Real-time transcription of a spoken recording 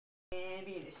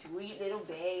Be the sweet little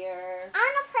bear. I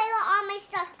want to play with all my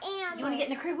stuffed animals. You want to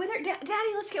get in the crib with her?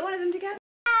 Daddy, let's get one of them together.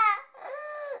 I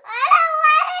don't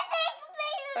want to take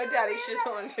pictures. Oh, Daddy, she just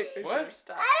wants to take pictures. What?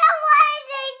 Stop. I don't want to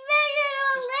take pictures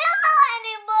with LuLu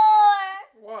anymore.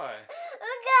 Why?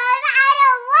 Because I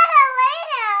don't want to lay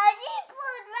down. She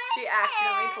pulled my She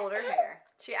accidentally pulled her hair.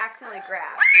 She accidentally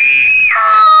grabbed.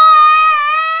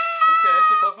 Okay,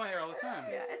 she pulls my hair all the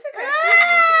time. Yeah, it's okay. She didn't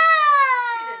mean to.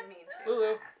 She didn't mean to.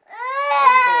 LuLu, let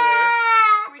me pull your hair.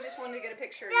 We just wanted to get a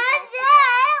picture of That's y'all it.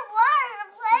 I don't want her to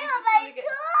play We with just my wanted to get-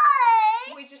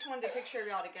 toy. We just wanted a picture of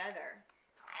y'all together.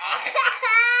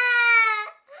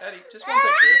 Addie, just one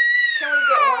picture. Can we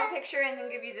get one picture and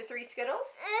then give you the 3 Skittles?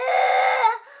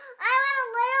 I want a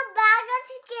little bag of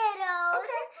Skittles.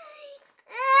 Okay.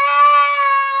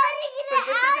 But But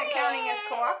this isn't counting as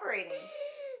cooperating.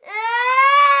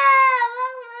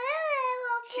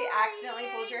 She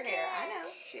accidentally pulled your hair. I know.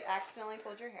 She accidentally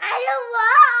pulled your hair. I don't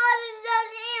want all the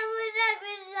stuffed animals up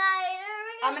beside her.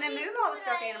 I'm going to move all the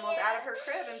stuffed animals out of her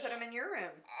crib and put them in your room.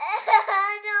 No,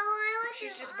 I want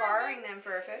She's them just on borrowing them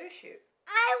for a photo shoot.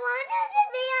 I want them to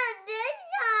be on this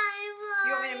side.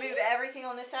 You want me to move everything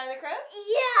on this side of the crib?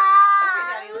 Yeah. Okay,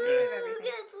 Daddy, let me move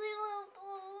everything.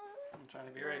 I'm trying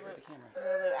to be ready for the camera.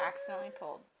 LuLu accidentally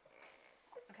pulled.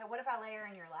 Okay, what if I lay her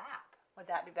in your lap? Would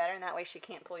that be better? And that way she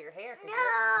can't pull your hair. 'Cause No.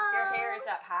 Your hair is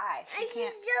up high. She I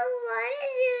can't. still want to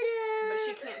do that. But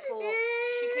she can't pull.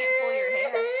 She can't pull your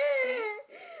hair. See?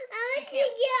 She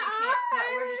can't. She can't. No,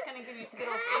 we're just gonna give you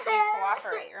Skittles if you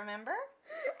cooperate. Remember?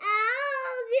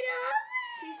 Ow, get off.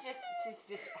 She's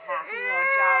just a happy little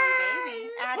jolly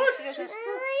baby. Addie, she doesn't.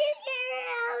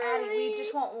 Addie, we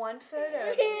just want one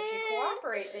photo. And if you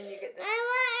cooperate, then you get this. I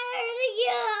want her to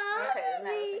get off. Okay, then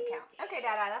that doesn't count. Okay,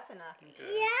 Dada, that's enough. Okay.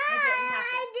 Yeah, It didn't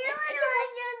happen. I do want to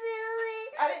watch a movie.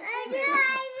 I didn't see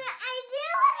movies. I do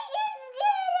want to get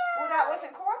Skittles. Well, that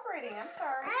wasn't cooperating. I'm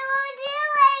sorry. I won't do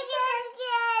it again,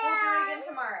 Skittles. We'll do it again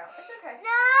tomorrow. It's okay. No,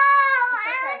 I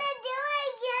okay. want to do it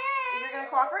again. You're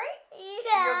gonna cooperate?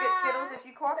 Yeah. You'll get Skittles if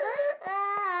you cooperate?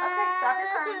 Okay, stop your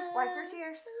crying. Wipe your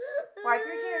tears. Wipe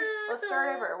your tears. Let's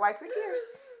start over. Wipe your tears.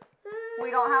 We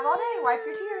don't have all day. Wipe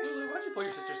your tears. LuLu, why'd you pull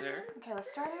your sister's hair? Okay,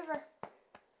 let's start over.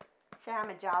 Say I'm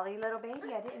a jolly little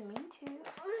baby. I didn't mean to.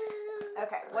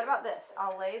 Okay, what about this?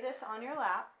 I'll lay this on your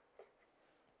lap.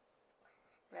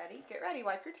 Ready? Get ready.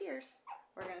 Wipe your tears.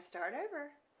 We're going to start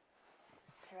over.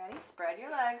 Okay, ready? Spread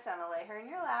your legs. I'm going to lay her in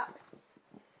your lap.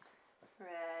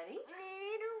 Ready?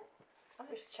 Oh,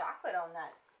 there's chocolate on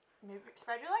that.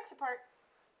 Spread your legs apart.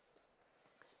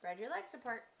 Spread your legs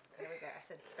apart. There we go. I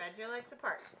said spread your legs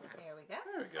apart. There we go.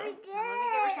 There we go. I did. Now let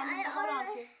me give her something to hold on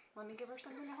to. Let me give her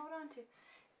something to hold on to.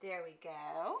 There we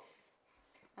go.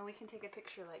 And we can take a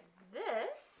picture like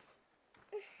this.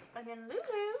 And then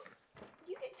LuLu,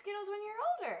 you get Skittles when you're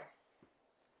older.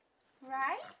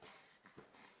 Right?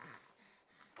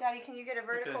 Daddy, can you get a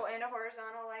vertical and a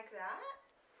horizontal like that?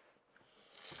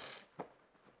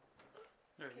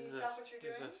 Here, Can you use stop this. what you're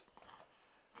Use doing? this.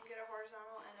 You get a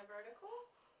horizontal and a vertical.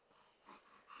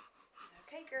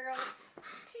 Okay, girls.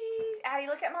 Jeez. Addie,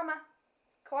 look at Mama.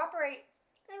 Cooperate.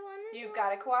 I want to. You've got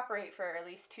to cooperate for at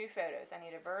least 2 photos. I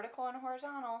need a vertical and a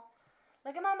horizontal.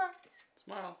 Look at Mama.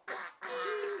 Smile.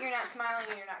 You're not smiling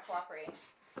and you're not cooperating.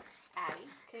 Addie,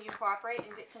 can you cooperate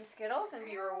and get some Skittles and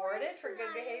be rewarded for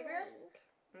good behavior?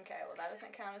 Okay, well that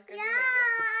doesn't count as good Yeah,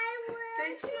 behavior. I want Say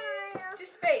to cheese. smile.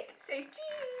 Just fake. Say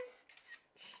cheese.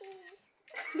 Cheese.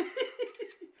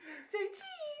 Say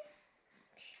cheese.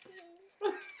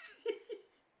 Cheese.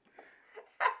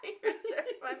 You're so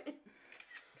funny.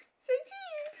 Say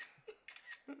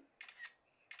cheese.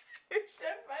 You're so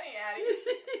funny, Addie.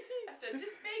 I said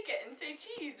just fake it and say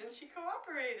cheese, and she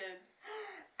cooperated.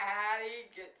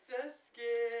 Addie gets a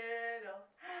Skittle.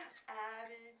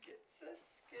 Addie gets a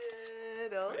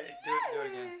Skittle. Wait, do it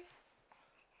again.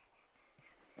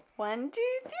 1, 2,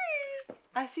 3.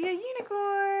 I see a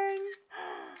unicorn.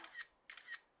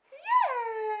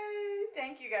 Yay!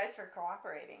 Thank you guys for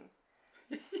cooperating.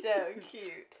 So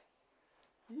cute.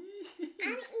 I want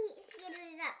to eat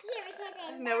Skittles up here because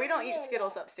I No, we love don't eat Lulu.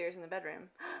 Skittles upstairs in the bedroom.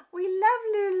 We love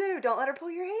LuLu. Don't let her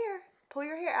pull your hair. Pull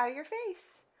your hair out of your face.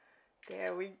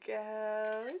 There we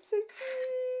go. Say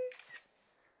cheese.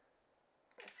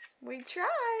 We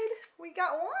tried. We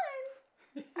got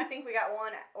 1. I think we got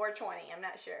 1 or 20. I'm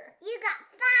not sure. You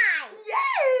got 5.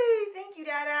 Yay! Thank you,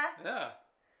 Dada. Yeah.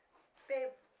 Babe.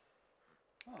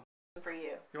 Oh. For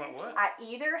you. You want what? I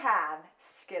either have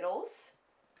Skittles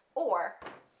or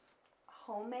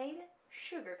homemade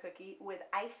sugar cookie with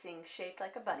icing shaped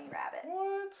like a bunny rabbit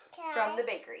What? from the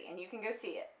bakery, and you can go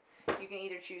see it. You can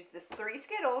either choose the 3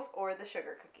 Skittles or the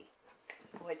sugar cookie.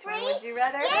 Which one would you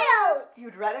rather have? Skittles. You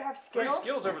would rather have Free Skittles?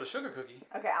 Skittles over the sugar cookie.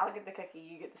 Okay, I'll get the cookie.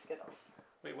 You get the Skittles.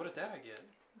 Wait, what does Dad get?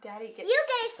 Daddy gets. You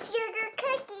get a sugar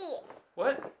cookie.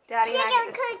 What? Daddy and I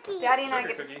Sugar get to, cookie. Daddy and I Sugar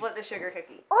get to cookie. split the sugar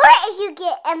cookie. Or if you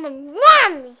get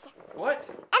M&M's. What?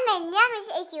 M&M's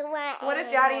if you want. What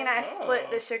if Daddy and I Oh. split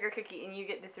the sugar cookie and you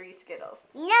get the 3 Skittles?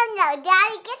 No,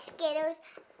 Daddy gets Skittles.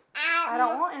 I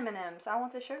don't want M&M's. I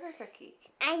want the sugar cookie.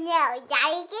 I know.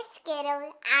 Daddy gets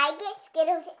Skittles. I get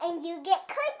Skittles, and you get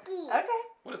cookies. Okay.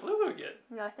 What does Lulu get?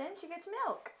 Nothing. She gets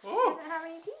milk. She Oh. doesn't have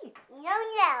any teeth.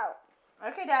 No.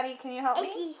 Okay, Daddy, can you help If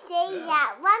me? you say Yeah.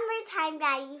 that one more time,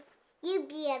 Daddy, you'd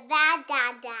be a bad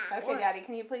dada. Okay, What? Daddy,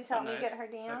 can you please help me Nice. get her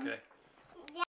down? Okay.